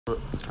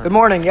Good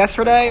morning.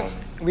 Yesterday,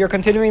 we are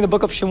continuing the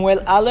book of Shemuel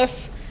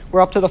Aleph.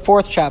 We're up to the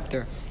 4th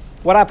chapter.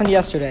 What happened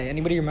yesterday?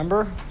 Anybody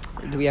remember?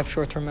 Or do we have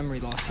short-term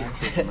memory loss here?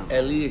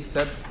 Eli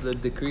accepts the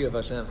decree of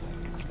Hashem.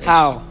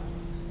 How?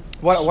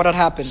 What had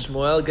happened?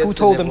 Shemuel gets Who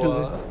told a him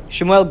nevuah. to?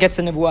 Shemuel gets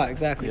a nevuah,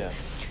 exactly. Yeah.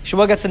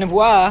 Shemuel gets a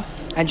nevuah,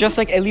 and just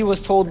like Eli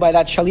was told by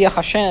that Shaliach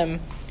Hashem,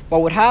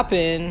 what would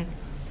happen?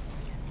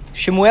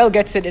 Shemuel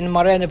gets it in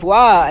Mareh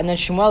Nevuah, and then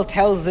Shemuel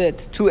tells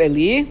it to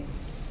Eli,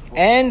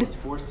 and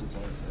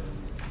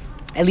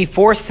Eli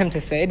forced him to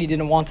say it. He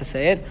didn't want to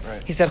say it.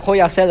 Right. He said, "Cho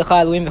yaseh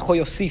lecha Elohim v'cho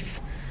yosif."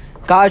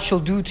 God shall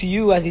do to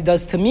you as He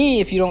does to me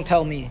if you don't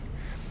tell me.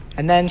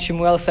 And then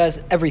Shemuel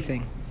says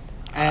everything.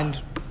 And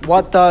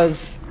what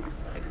does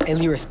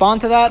Eli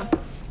respond to that?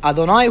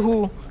 Adonai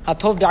hu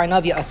hatov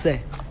b'ainav ya'aseh.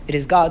 It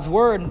is God's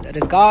word. It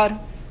is God,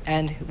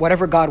 and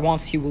whatever God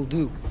wants, He will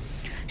do.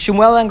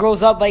 Shemuel then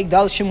grows up.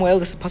 Vayigdal Shemuel.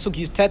 This is pasuk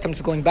Yutet. I'm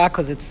just going back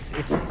because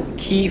it's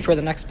key for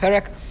the next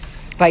perek.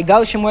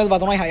 Vayigdal Shemuel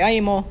v'Adonai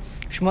hayayimo.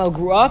 Shemuel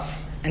grew up,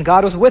 and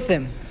God was with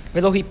him.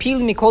 V'lo hipil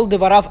mikol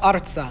devarav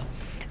arza.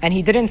 And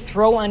he didn't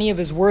throw any of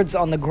his words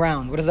on the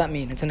ground. What does that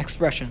mean? It's an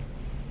expression.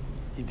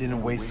 He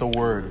didn't waste a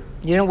word.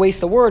 He didn't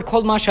waste a word.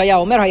 Kol ma shaya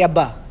omer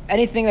hayaba.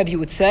 Anything that he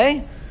would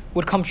say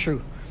would come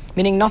true.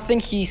 Meaning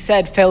nothing he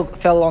said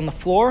fell on the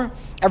floor.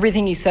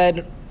 Everything he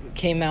said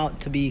came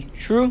out to be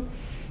true.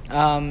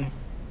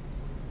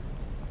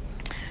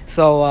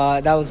 So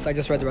that was, I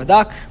just read the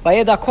Radak.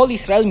 Vayeda kol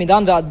Yisrael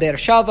midan ve'ad Be'er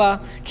Sheva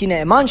ki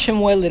ne'eman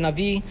Shemuel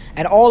lenavi,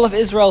 and all of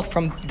Israel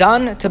from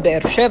Dan to Be'er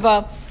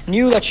Sheva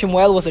knew that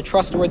Shemuel was a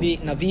trustworthy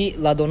Navi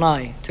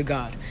ladonai to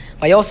God.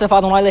 Vayosef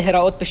Adonai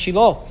leheraot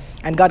b'Shilo,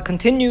 and God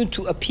continued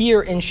to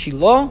appear in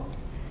Shiloh.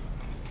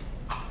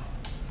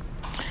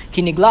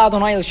 Ki nigla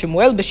Adonai el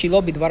Shemuel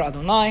b'Shilo bidvar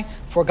Adonai,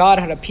 for God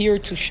had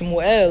appeared to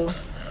Shemuel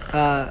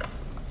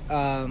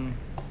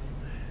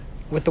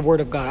with the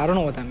word of God. I don't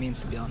know what that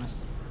means, to be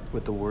honest.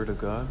 With the word of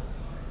God?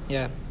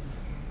 Yeah.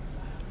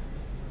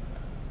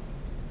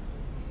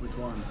 Which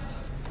one?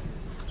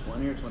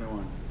 20 or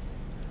 21?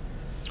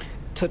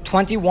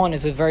 21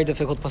 is a very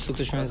difficult pasuk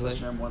to translate.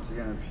 Hashem once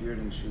again appeared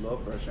in Shiloh,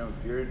 for Hashem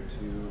appeared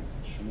to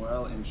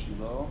Shemuel in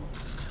Shiloh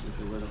with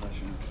the word of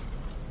Hashem.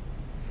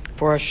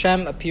 For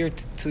Hashem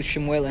appeared to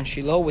Shemuel in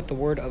Shiloh with the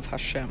word of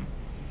Hashem.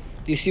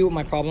 Do you see what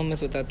my problem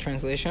is with that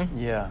translation?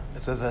 Yeah.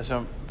 It says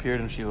Hashem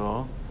appeared in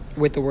Shiloh.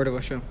 With the word of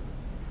Hashem.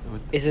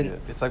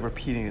 It's like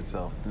repeating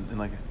itself.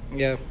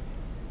 Yeah.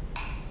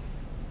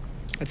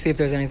 Let's see if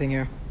there's anything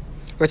here.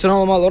 Okay, so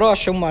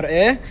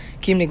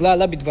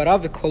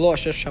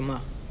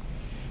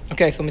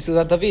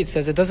Misudat David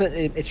says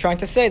it's trying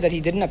to say that he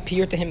didn't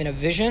appear to him in a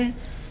vision,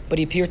 but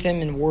he appeared to him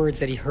in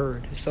words that he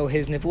heard. So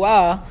his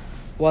nevuah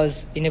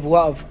was a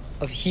nevuah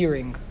of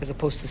hearing as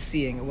opposed to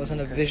seeing. It wasn't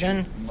a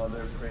vision. His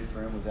mother prayed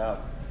for him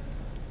without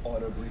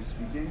audibly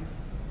speaking.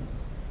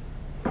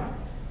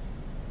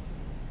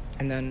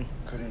 And then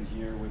Couldn't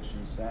hear what she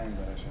was saying,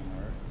 but Hashem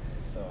heard.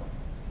 So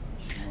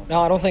no,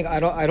 I don't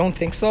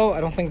think so.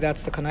 I don't think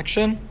that's the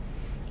connection.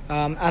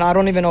 And I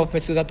don't even know if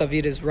Mitzudat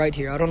David is right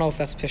here. I don't know if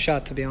that's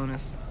Peshat, to be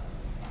honest.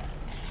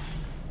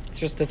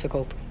 It's just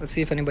difficult. Let's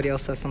see if anybody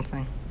else says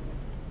something.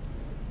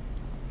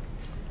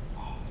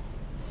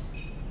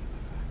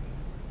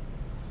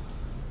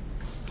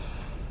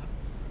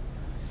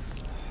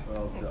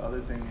 Well, the other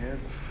thing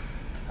is,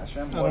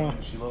 Hashem was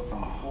in Shiloh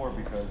from before,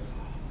 because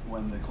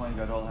when the Kohen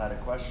Gadol had a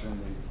question,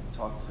 they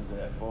talked to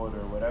the ephod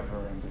or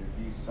whatever, and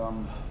there'd be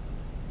some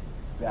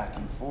back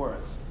and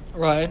forth.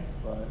 Right.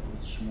 But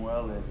with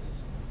Shemuel,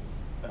 it's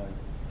a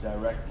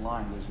direct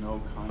line. There's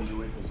no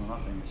conduit. There's no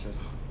nothing. It's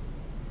just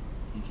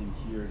he can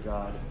hear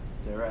God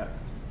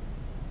direct.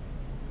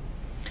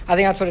 I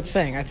think that's what it's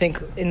saying. I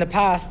think in the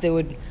past they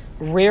would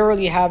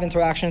rarely have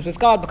interactions with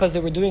God because they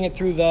were doing it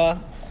through the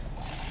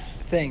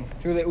thing,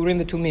 through the Urim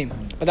V'Tumim.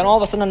 But then all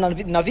of a sudden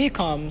Navi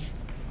comes,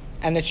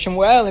 and it's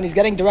Shemuel, and he's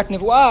getting direct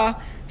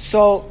nevuah,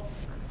 so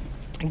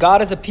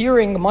God is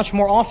appearing much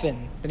more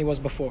often than he was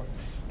before.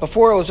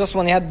 Before, it was just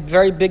when they had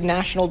very big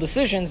national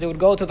decisions, they would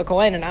go to the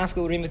Kohen and ask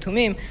Urim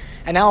V'Tumim,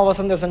 and now all of a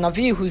sudden there's a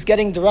Navi who's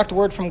getting direct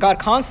word from God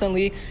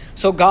constantly,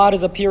 so God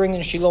is appearing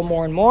in Shiloh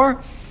more and more.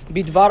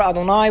 Bidvar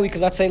Adonai,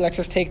 let's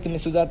just take the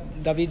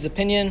Mitzudat David's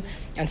opinion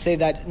and say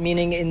that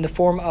meaning in the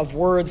form of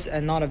words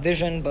and not a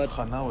vision, but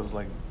Chana was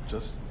like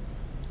just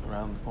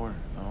around the corner,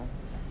 no?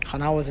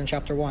 Chana was in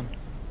chapter 1.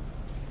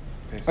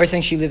 Okay, Are you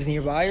saying she lives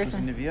nearby or she's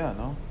something? in Neviah,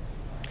 no?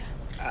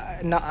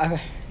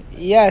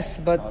 Yes,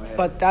 but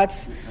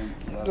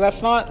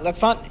let's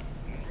not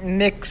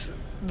mix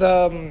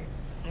the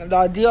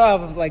idea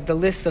of like the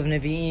list of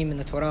Nevi'im in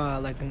the Torah,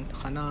 like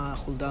Chana,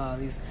 Huldah,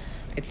 these.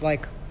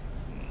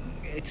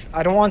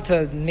 I don't want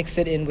to mix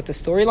it in with the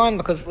storyline,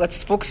 because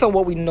let's focus on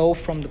what we know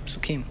from the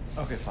Psukim.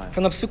 Okay, fine.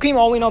 From the Psukim,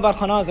 all we know about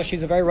Chana is that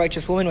she's a very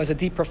righteous woman who has a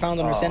deep, profound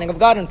understanding of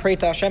God and prayed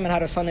to Hashem and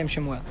had a son named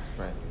Shemuel.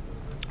 Right.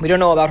 We don't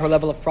know about her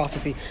level of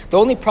prophecy. The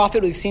only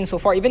prophet we've seen so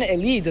far, even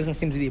Eli doesn't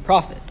seem to be a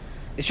prophet.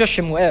 It's just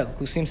Shemuel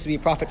who seems to be a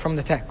prophet from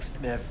the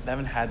text. They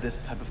haven't had this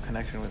type of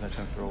connection with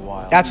Hashem for a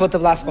while. That's what the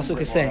last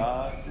pasuk is saying.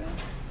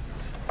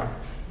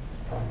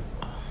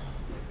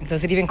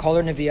 does it even call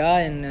her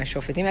Nevi'ah in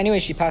Shofetim? Anyway,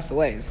 she passed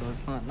away, so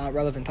it's not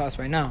relevant to us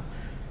right now.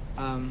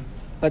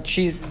 But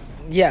she's on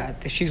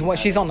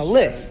the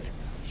list.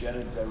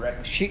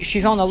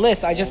 She's on the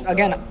list. I just,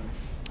 again,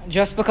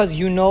 just because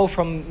you know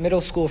from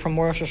middle school, from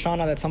Rosh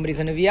Hashanah, that somebody's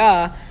a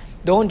Nevi'ah,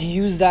 don't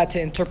use that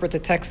to interpret the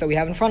text that we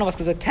have in front of us,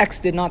 because the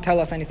text did not tell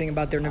us anything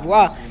about their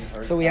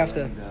Nevuah, so we have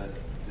to... The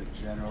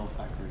general,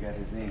 I forget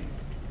his name,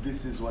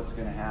 this is what's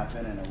going to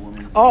happen, and a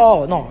woman...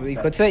 Oh, no, you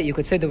could say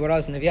Devorah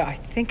is Nevi'ah. I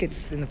think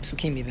it's in the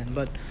Psukim even,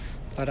 but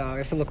we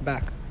have to look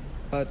back.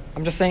 But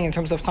I'm just saying, in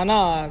terms of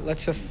Chana,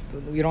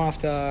 we don't have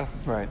to...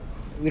 Right.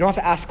 We don't have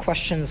to ask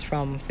questions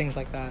from things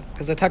like that,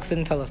 because the text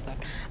didn't tell us that.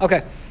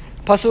 Okay,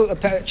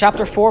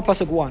 chapter 4,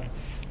 Pasuk 1.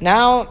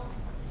 Now...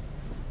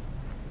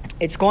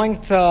 it's going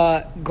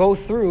to go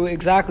through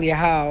exactly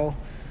how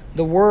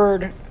the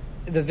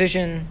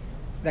vision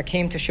that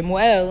came to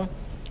Shemuel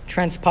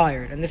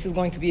transpired. And this is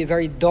going to be a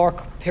very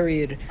dark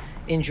period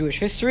in Jewish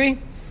history,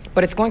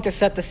 but it's going to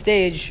set the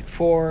stage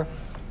for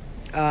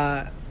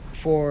the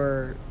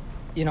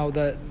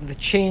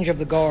change of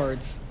the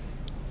guards,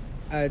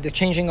 the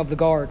changing of the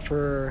guard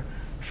for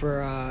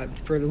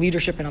the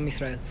leadership in Am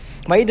Yisrael.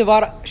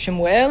 Vayidavar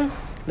Shemuel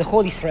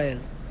lechol Yisrael.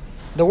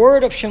 The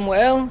word of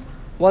Shemuel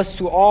was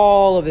to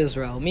all of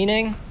Israel,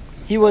 meaning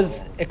he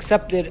was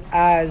accepted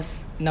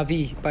as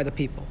Navi by the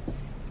people.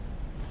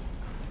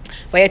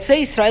 The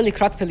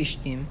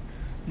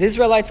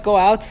Israelites go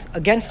out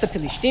against the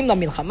Pelishtim, la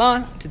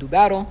milchama, to do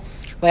battle.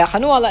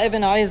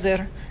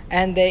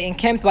 And they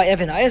encamped by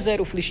Even Ha'ezer,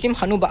 uflishtim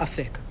chanu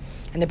ba'afek.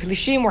 And the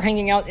Pelishtim were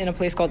hanging out in a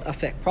place called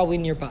Afek, probably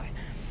nearby.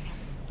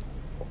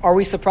 Are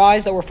we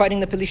surprised that we're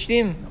fighting the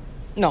Pelishtim?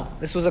 No,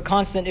 this was a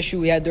constant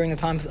issue we had during the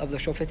times of the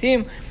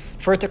Shofetim.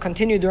 For it to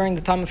continue during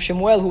the time of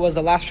Shemuel, who was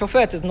the last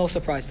Shofet, is no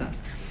surprise to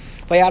us.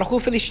 And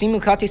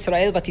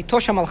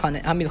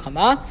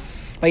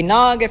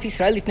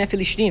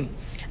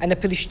the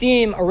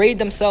Pelishtim arrayed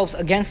themselves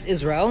against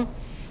Israel,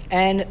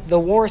 and the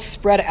war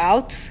spread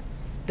out.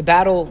 The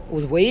battle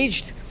was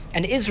waged,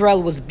 and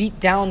Israel was beat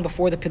down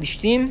before the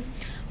Pelishtim.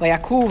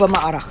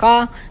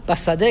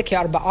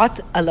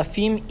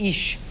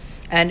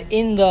 And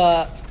in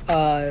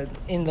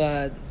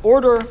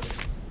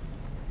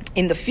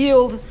the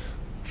field,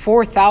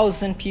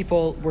 4,000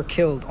 people were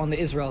killed on the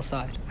Israel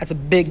side. That's a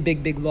big,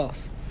 big, big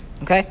loss.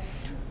 Okay?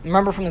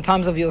 Remember from the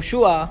times of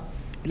Yoshua,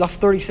 we lost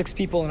 36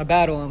 people in a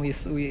battle and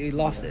we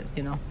lost it,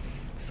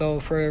 So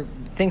for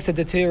things to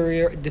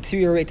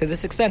deteriorate to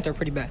this extent are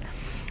pretty bad.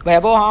 So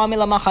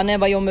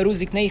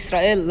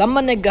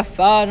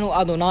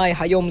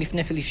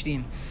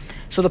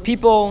the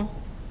people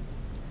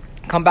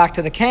come back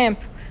to the camp,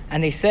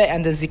 and they say,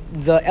 and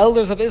the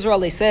elders of Israel,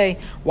 they say,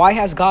 why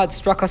has God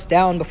struck us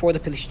down before the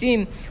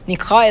Pelishtim?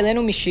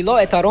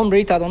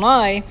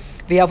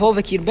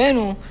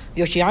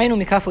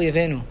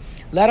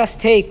 Let us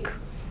take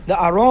the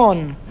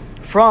Aron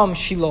from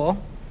Shiloh,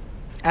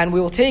 and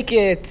we will take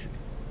it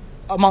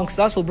amongst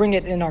us, we'll bring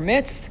it in our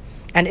midst,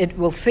 and it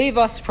will save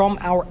us from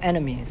our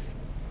enemies.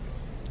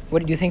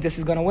 What do you think this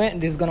is going to win?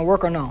 This is going to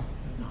work or no?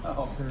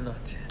 No, not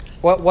yet.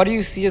 What do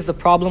you see as the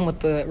problem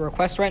with the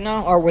request right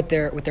now, or with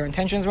their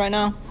intentions right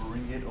now?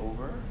 Bring it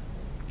over.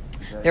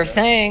 They're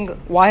saying,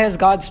 why has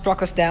God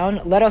struck us down?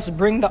 Let us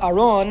bring the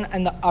Aron,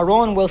 and the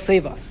Aron will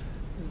save us.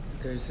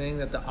 They're saying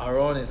that the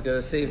Aron is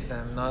going to save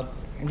them, not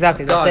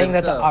exactly. They're God saying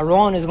himself. that the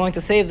Aron is going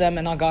to save them,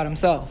 and not God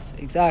Himself.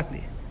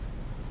 Exactly.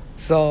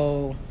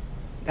 So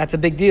that's a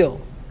big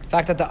deal. The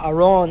fact that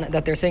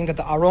they're saying that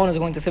the Aron is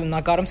going to save them,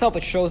 not God Himself,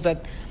 it shows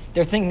that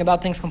they're thinking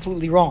about things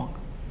completely wrong.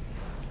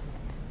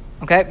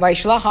 Okay, by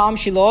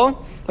the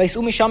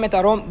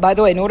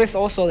way, notice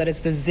also that it's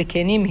the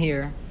Zikenim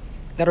here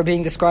that are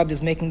being described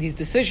as making these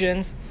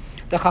decisions.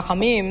 The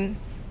Chachamim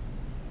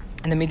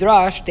and the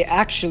Midrash, they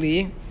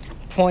actually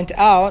point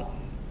out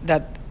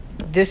that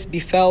this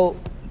befell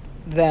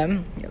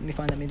them. Let me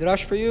find the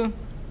Midrash for you.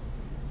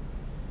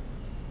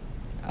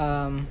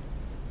 That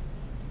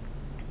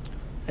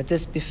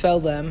this befell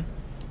them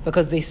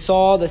because they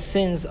saw the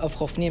sins of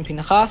Chofni and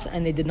Pinchas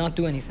and they did not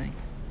do anything.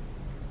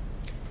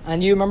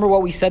 And you remember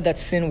what we said that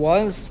sin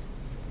was?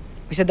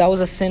 We said that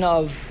was a sin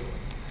of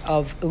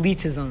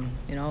elitism,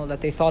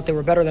 that they thought they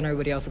were better than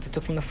everybody else, that they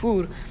took from the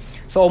food.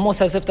 So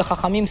almost as if the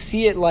Chachamim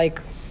see it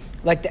like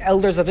the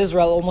elders of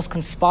Israel almost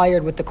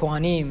conspired with the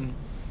Kohanim,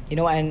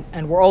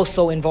 and were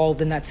also involved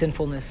in that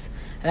sinfulness.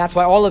 And that's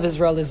why all of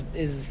Israel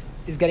is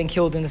getting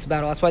killed in this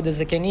battle. That's why the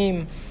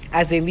Zikanim,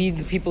 as they lead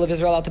the people of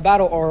Israel out to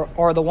battle,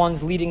 are the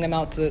ones leading them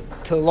out to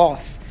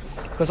loss.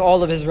 Because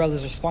all of Israel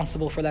is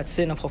responsible for that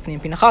sin of Chofni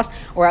and Pinchas,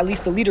 or at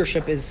least the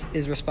leadership is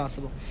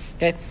responsible.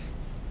 Okay?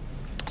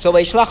 So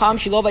the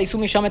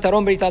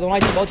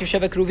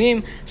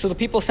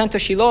people sent to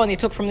Shiloh, and they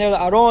took from there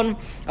the Aron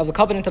of the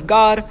covenant of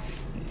God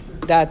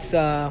that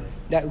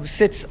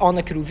sits on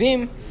the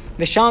Keruvim.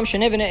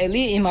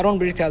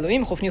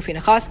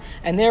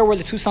 And there were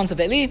the two sons of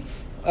Eli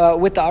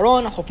with the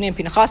Aron, Chofni and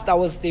Pinchas. That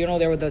was, they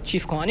were the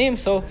chief Kohanim,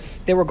 so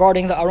they were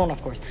guarding the Aron,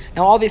 of course.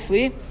 Now,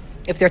 obviously,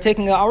 if they're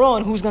taking the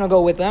Aron, who's going to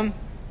go with them?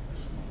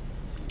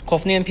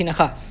 Chofni and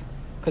Pinchas.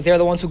 because they're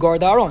the ones who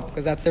guard the Aron,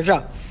 because that's their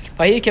job.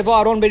 And it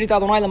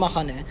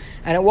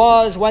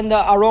was when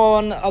the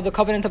Aron of the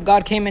covenant of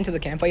God came into the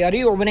camp. They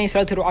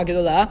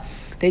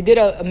did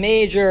a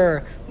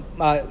major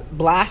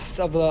blast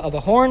of a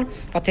horn.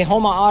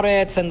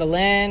 And the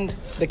land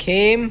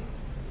became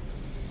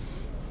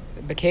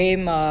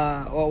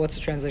what's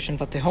the translation?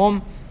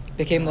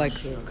 Became like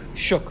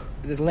shook.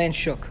 The land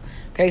shook.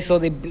 Okay, so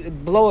they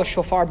blow a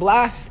shofar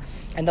blast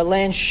and the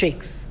land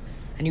shakes.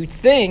 And you'd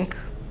think,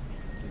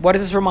 what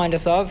does this remind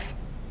us of?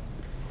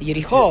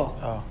 Yericho.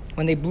 Oh.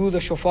 When they blew the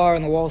shofar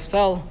and the walls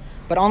fell.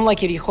 But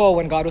unlike Yericho,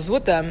 when God was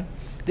with them,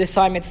 this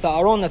time it's the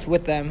Aron that's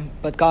with them,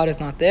 but God is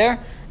not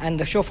there, and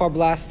the shofar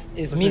blast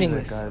is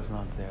meaningless. God is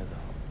not there,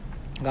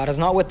 though. God is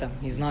not with them.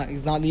 He's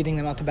not leading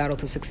them out to battle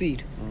to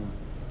succeed.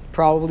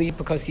 Probably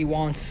because he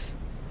wants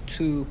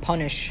to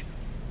punish.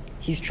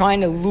 He's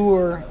trying to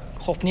lure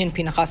Chofni and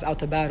Pinchas out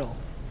to battle.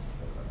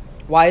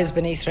 Why is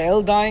Bnei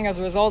Israel dying as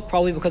a result?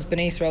 Probably because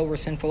Bnei Israel were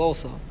sinful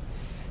also.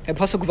 The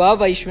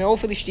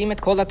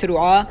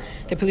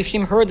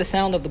Philistine heard the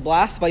sound of the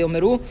blast. What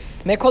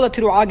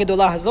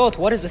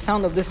is the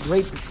sound of this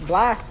great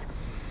blast?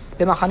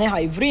 In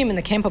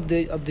the camp of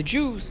the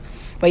Jews.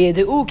 And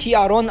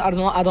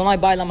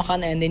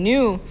they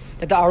knew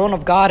that the Aron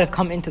of God had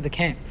come into the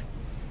camp.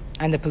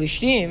 And the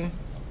Philistine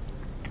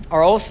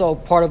are also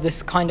part of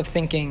this kind of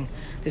thinking,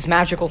 this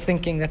magical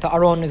thinking that the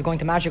Aron is going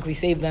to magically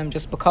save them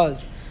just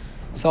because.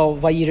 So,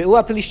 and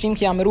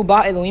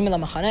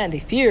they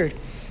feared,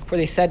 for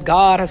they said,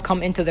 God has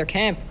come into their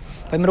camp.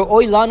 They said,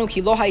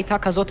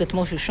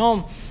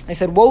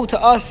 woe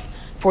to us,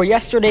 for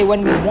yesterday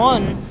when we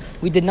won,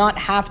 we did not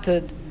have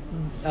to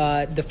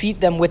defeat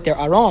them with their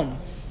Aron.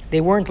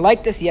 They weren't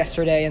like this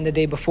yesterday and the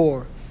day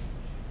before.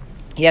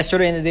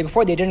 Yesterday and the day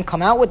before, they didn't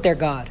come out with their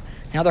God.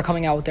 Now they're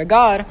coming out with their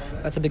God.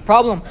 That's a big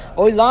problem.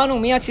 Woe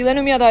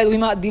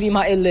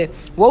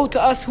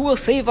to us, who will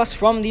save us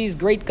from these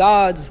great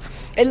gods?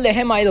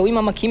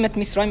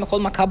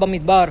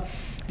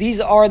 These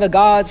are the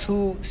gods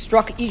who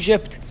struck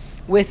Egypt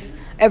with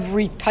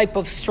every type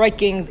of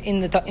striking in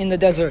the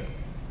desert.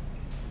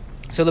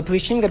 So the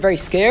Philistines get very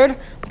scared,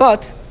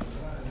 but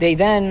they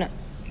then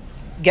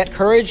get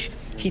courage.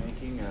 You're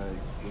making a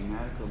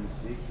grammatical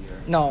mistake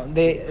here. No,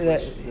 the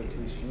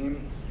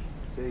Philistines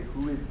say,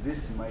 "Who is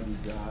this mighty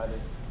God?"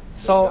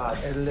 Look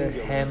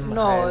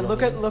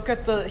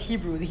at the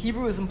Hebrew. The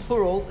Hebrew is in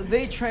plural.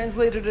 They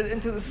translated it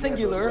into the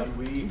singular,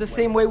 the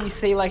same way we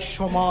say like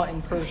Shema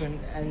in Persian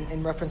and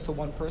in reference to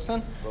one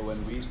person. But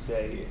when we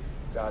say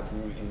God's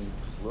name in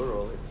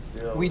plural, it's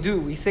still... We do.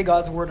 We say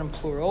God's word in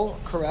plural,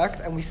 correct,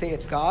 and we say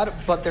it's God,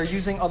 but they're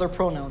using other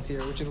pronouns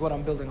here, which is what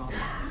I'm building on.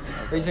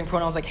 They're using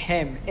pronouns like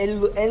Hem,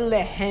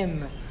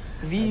 Elehem.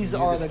 These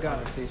are the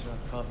gods.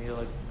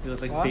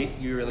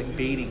 You were like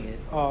baiting it.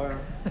 Oh,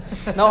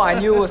 no, I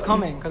knew it was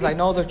coming because I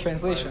know the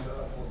translation.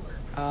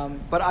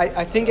 But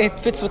I think it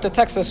fits with the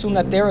text to assume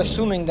that they're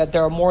assuming that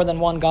there are more than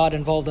one God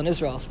involved on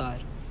Israel's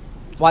side.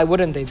 Why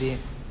wouldn't they be?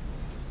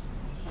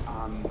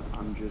 I'm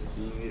just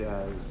seeing it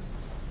as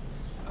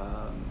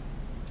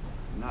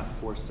not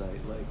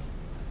foresight, like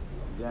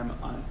them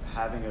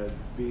having a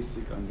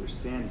basic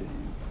understanding.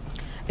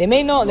 They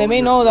may know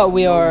that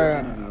we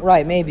are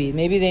right. Maybe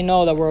they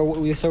know that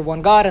we serve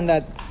one God, and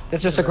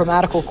that's just a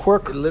grammatical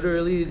quirk.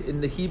 Literally, in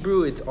the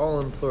Hebrew, it's all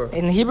in plural.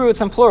 In the Hebrew,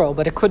 it's in plural,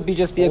 but it could be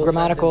just be a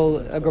grammatical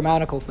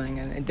thing,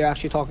 and they're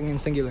actually talking in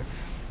singular.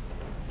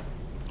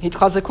 And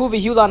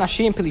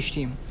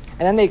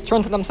then they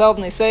turn to themselves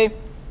and they say,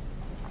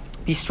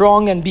 "Be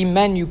strong and be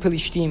men, you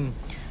Philistine.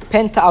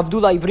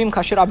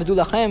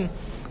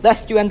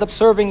 Lest you end up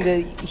serving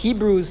the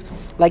Hebrews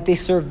like they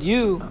served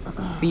you.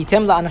 You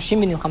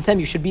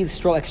should be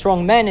like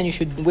strong men and you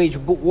should wage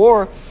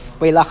war.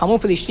 And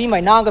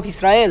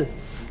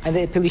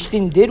the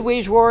Philistine did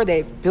wage war.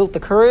 They built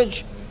the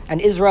courage, and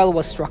Israel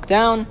was struck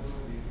down.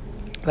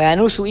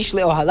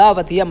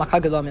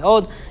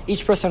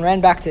 Each person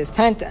ran back to his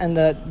tent, and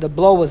the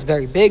blow was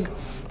very big.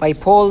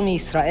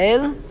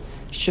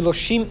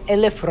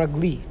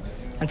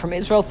 And from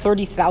Israel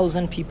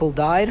 30,000 people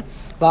died.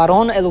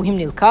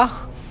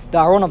 The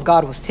Aron of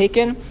God was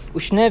taken. And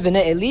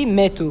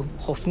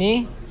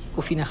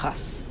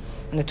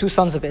the two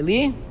sons of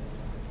Eli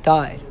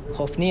died,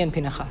 Chofni and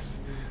Pinchas.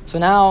 So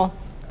now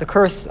the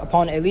curse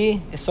upon Eli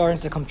is starting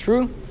to come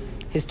true.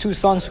 His two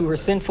sons who were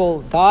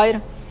sinful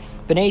died.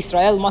 Bnei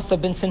Israel must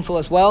have been sinful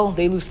as well.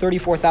 They lose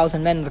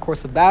 34,000 men in the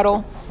course of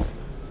battle.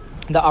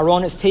 The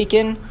Aron is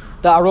taken.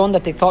 The Aron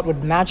that they thought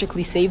would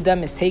magically save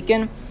them is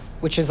taken,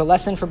 which is a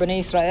lesson for Bnei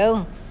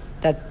Israel.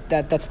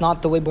 That's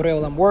not the way Borei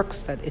Olam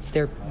works, that it's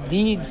their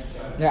deeds,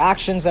 their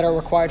actions that are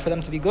required for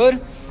them to be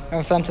good,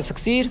 and for them to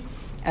succeed.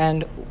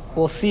 And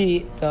we'll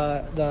see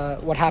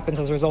what happens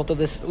as a result of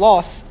this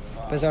loss.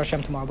 Be'ezrat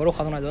Hashem tomorrow. Baruch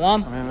Adonai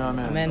Olam. Amen.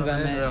 Amen.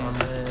 Amen.